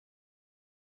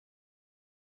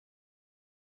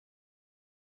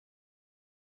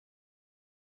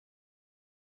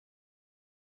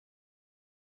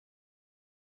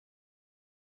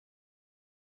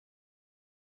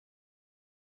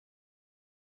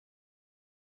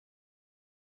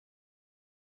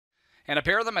And a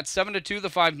pair of them at 7-2, the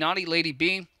 5, Naughty Lady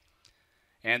B.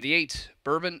 And the 8,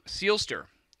 Bourbon Sealster.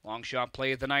 Long shot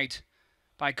play of the night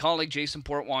by colleague Jason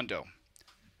Portwando.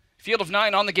 Field of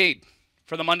 9 on the gate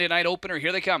for the Monday night opener.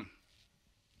 Here they come.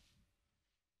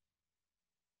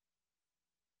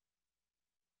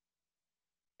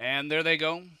 And there they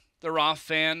go. The Roth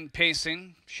fan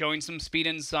pacing, showing some speed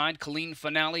inside. Colleen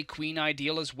Finale, Queen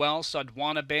Ideal as well.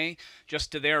 Sodwana Bay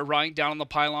just to their right. Down on the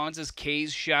pylons is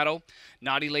Kay's Shadow.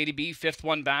 Naughty Lady B, fifth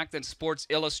one back. Then Sports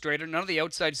Illustrator. None of the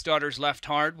outside starters left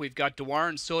hard. We've got Dewar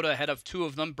and Soda ahead of two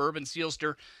of them. Bourbon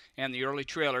Sealster. And the early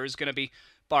trailer is going to be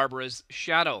Barbara's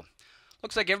Shadow.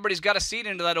 Looks like everybody's got a seat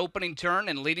into that opening turn,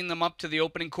 and leading them up to the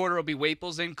opening quarter will be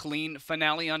Waples and Colleen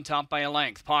Finale on top by a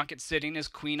length. Pocket sitting is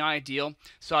Queen Ideal.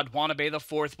 Sodwana Bay, the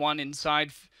fourth one.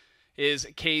 Inside is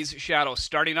Kay's Shadow.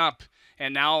 Starting up,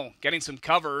 and now getting some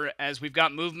cover as we've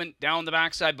got movement down the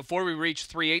backside. Before we reach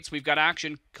 3/8, we've got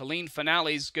action. Colleen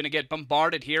Finale's going to get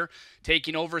bombarded here,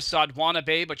 taking over Sodwana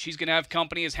Bay, but she's going to have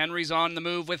company as Henry's on the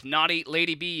move with Naughty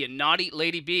Lady B. And Naughty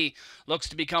Lady B looks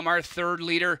to become our third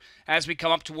leader as we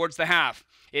come up towards the half.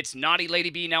 It's Naughty Lady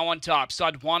B now on top.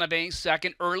 Sodwana Bay,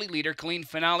 second. Early leader, Colleen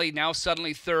Finale, now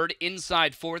suddenly third.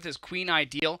 Inside fourth is Queen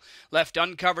Ideal. Left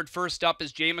uncovered first up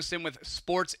is Jameson with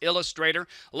Sports Illustrator.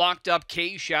 Locked up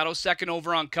Kay's Shadow. Second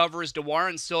over on cover is Dewar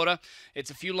and Soda.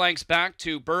 It's a few lengths back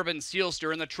to Bourbon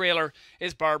Sealster, and the trailer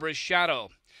is Barbara's Shadow.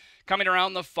 Coming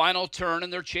around the final turn,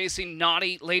 and they're chasing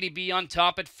Naughty Lady B on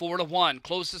top at 4-1.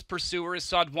 Closest pursuer is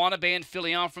Sodwana Bay and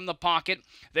Filion from the pocket.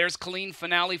 There's Colleen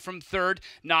Finale from third.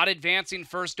 Not advancing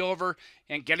first over.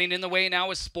 And getting in the way now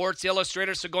is Sports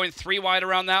Illustrator. So going three wide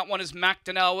around that one is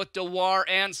McDonnell with Dewar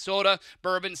and Soda.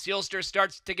 Bourbon Sealster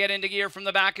starts to get into gear from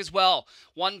the back as well.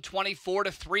 124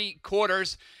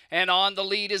 3/4. And on the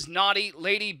lead is Naughty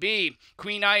Lady B.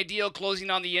 Queen Ideal closing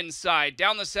on the inside.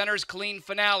 Down the center is Colleen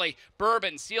Finale.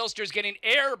 Bourbon Sealster's getting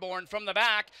airborne from the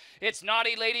back. It's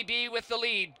Naughty Lady B with the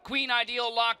lead. Queen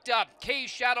Ideal locked up. Kay's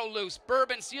Shadow loose.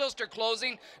 Bourbon Sealster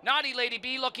closing. Naughty Lady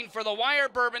B looking for the wire.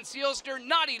 Bourbon Sealster.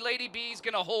 Naughty Lady B's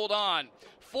going to hold on.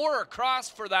 4 across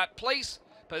for that place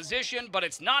position, but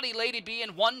it's Naughty Lady B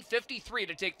in 1:53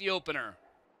 to take the opener.